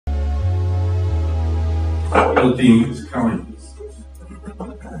SEAL team is coming.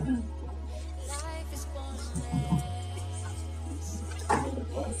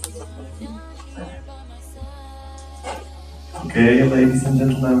 Okay, ladies and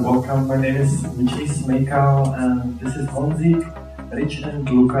gentlemen, welcome. My name is V.J.Smejkal and this is Honzik, Rich and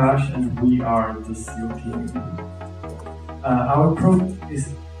Lukáš, and we are the SEAL team. Our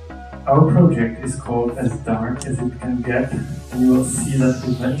project is called As Dark As It Can Get, and you will see that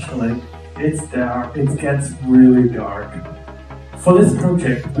eventually it gets really dark. For this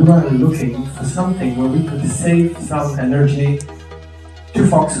project, we were looking for something where we could save some energy to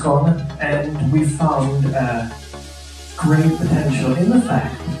Foxconn, and we found great potential in the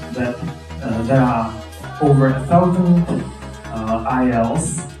fact that there are over 1,000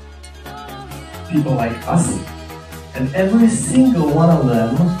 ILs, people like us, and every single one of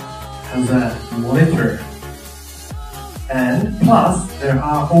them has a monitor. And plus, there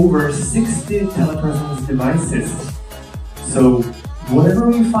are over 60 telepresence devices. So whatever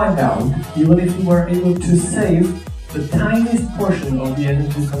we find out, even if we were able to save the tiniest portion of the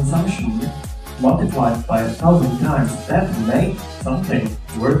energy consumption, multiplied by 1,000 times, that makes something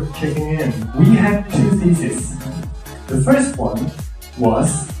worth checking in. We had two theses. The first one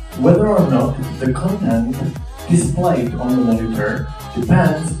was whether or not the content displayed on the monitor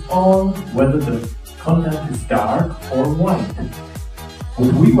depends on whether the content is dark or white.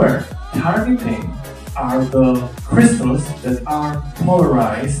 What we were targeting are the crystals that are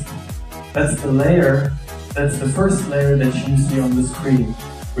polarized. That's the first layer that you see on the screen.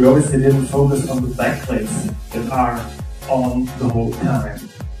 We obviously didn't focus on the backplates that are on the whole time.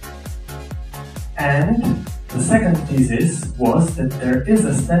 And the second thesis was that there is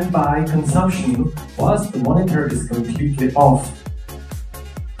a standby consumption whilst the monitor is completely off.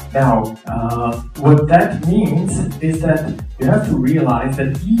 Now, what that means is that you have to realize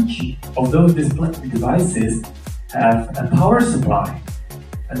that each of those display devices have a power supply.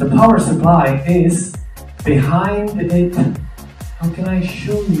 And the power supply is behind it. How can I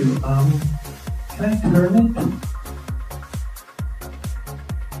show you? Can I turn it?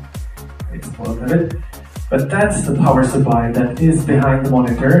 Explode it. But that's the power supply that is behind the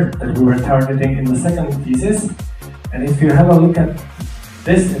monitor that we were targeting in the second thesis. And if you have a look at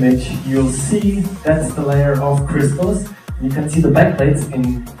this image, you'll see that's the layer of crystals. You can see the backplates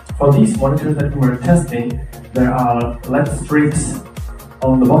for these monitors that we were testing. There are LED strips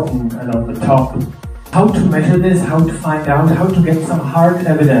on the bottom and on the top. How to measure this, how to find out, how to get some hard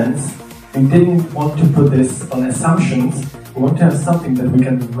evidence. We didn't want to put this on assumptions. We want to have something that we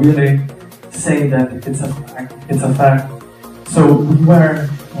can really say that it's a fact. So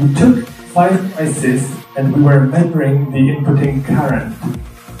we took 5 devices and we were measuring the inputting current.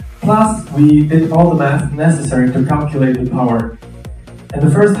 Plus, we did all the math necessary to calculate the power. And the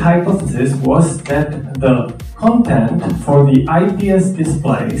first hypothesis was that the content for the IPS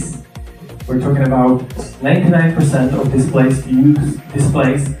displays, we're talking about 99% of displays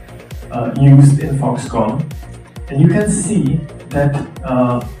used in Foxconn, and you can see that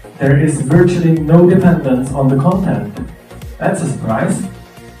there is virtually no dependence on the content. That's a surprise.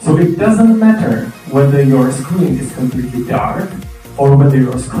 So it doesn't matter whether your screen is completely dark or whether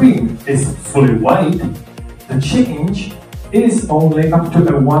your screen is fully white, the change is only up to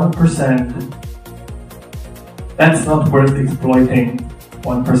a 1%. That's not worth exploiting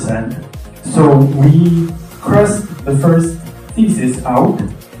 1%. So we crossed the first thesis out.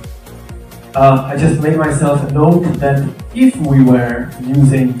 I just made myself a note that if we were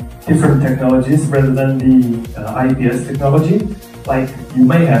using different technologies rather than the IPS technology, like you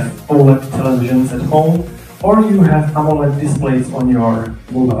may have OLED televisions at home or you have AMOLED displays on your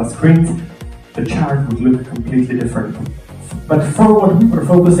mobile screens, the chart would look completely different. But for what we were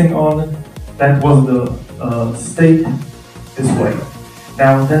focusing on, that was the state this way.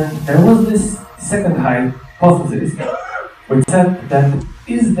 Now then, there was this second hypothesis which said that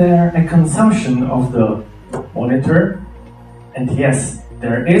is there a consumption of the monitor? And yes,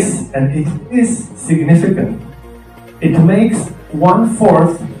 there is, and it is significant. It makes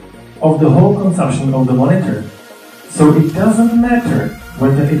 1/4 of the whole consumption of the monitor. So it doesn't matter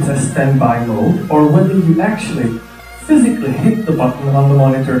whether it's a standby mode or whether you actually physically hit the button on the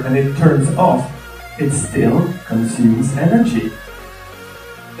monitor and it turns off, it still consumes energy.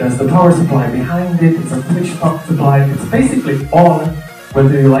 There's the power supply behind it, it's a switch supply, it's basically on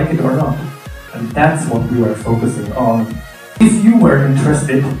whether you like it or not. And that's what we were focusing on. If you were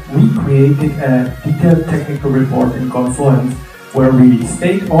interested, we created a detailed technical report in Confluence where we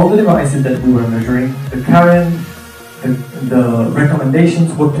state all the devices that we were measuring, the current, the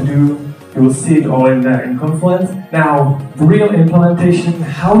recommendations, what to do. You will see it all in there in Confluence. Now, the real implementation,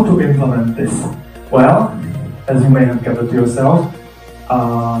 how to implement this. Well, as you may have gathered yourself,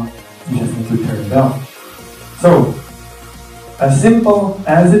 you just need to turn it off. So, as simple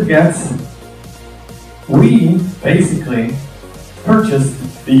as it gets, we basically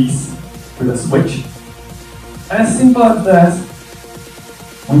purchased these with a switch. As simple as that,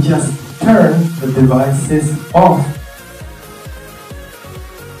 we just turn the devices off.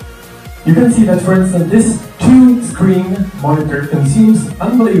 You can see that, for instance, this 2-screen monitor consumes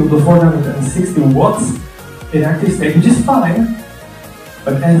unbelievable 460 watts in active state, which is fine,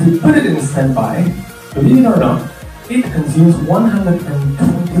 but as you put it in standby, believe it or not, it consumes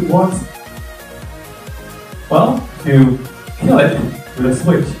 120 watts. Well, to kill it with a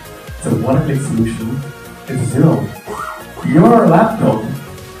switch, it's a one-click solution, it's 0. Your laptop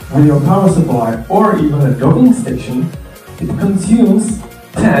with your power supply or even a docking station, it consumes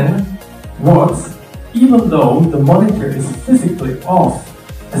 10 watts even though the monitor is physically off.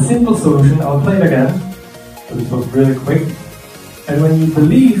 A simple solution, I'll play it again, but it was really quick. And when you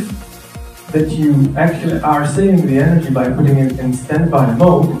believe that you actually are saving the energy by putting it in standby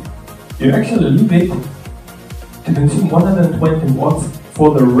mode, you actually leave it to consume 120 watts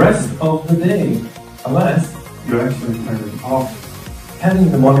for the rest of the day, unless you actually turn it off.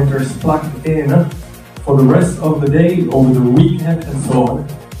 Having the monitors plugged in for the rest of the day, over the weekend and so on,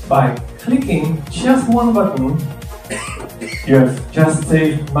 by clicking just one button, you have just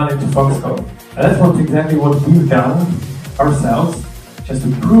saved money to Foxconn. And that's exactly what we've done ourselves, just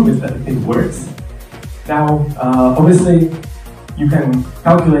to prove it that it works. Now, obviously, you can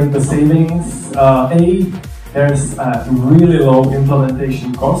calculate the savings. There's a really low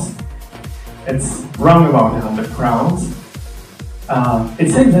implementation cost. It's around about 100 crowns. It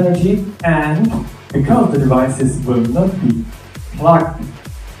saves energy, and because the devices will not be plugged,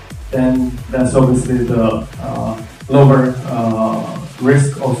 then there's obviously the lower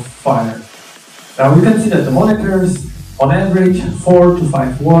risk of fire. Now we can see that the monitors, on average, 4 to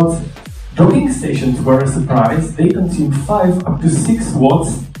 5 watts. Docking stations were a surprise. They consume 5 up to 6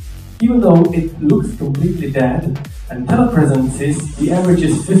 watts, even though it looks completely dead. And telepresences, the average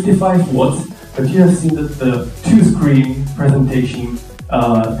is 55 watts, but you have seen that the 2-screen presentation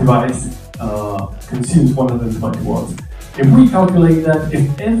device consumes 120 watts. If we calculate that, if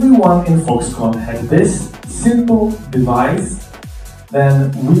everyone in Foxconn had this simple device,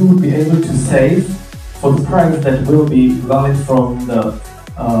 then we would be able to save, for the price that will be valid from the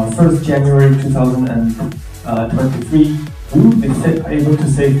 1st January 2023, we would be able to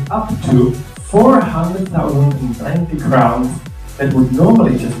save up to 400,090 crowns that would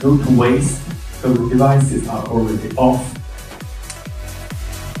normally just go to waste, so the devices are already off.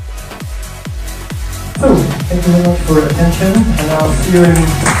 So, thank you very much for your attention, and I'll see you in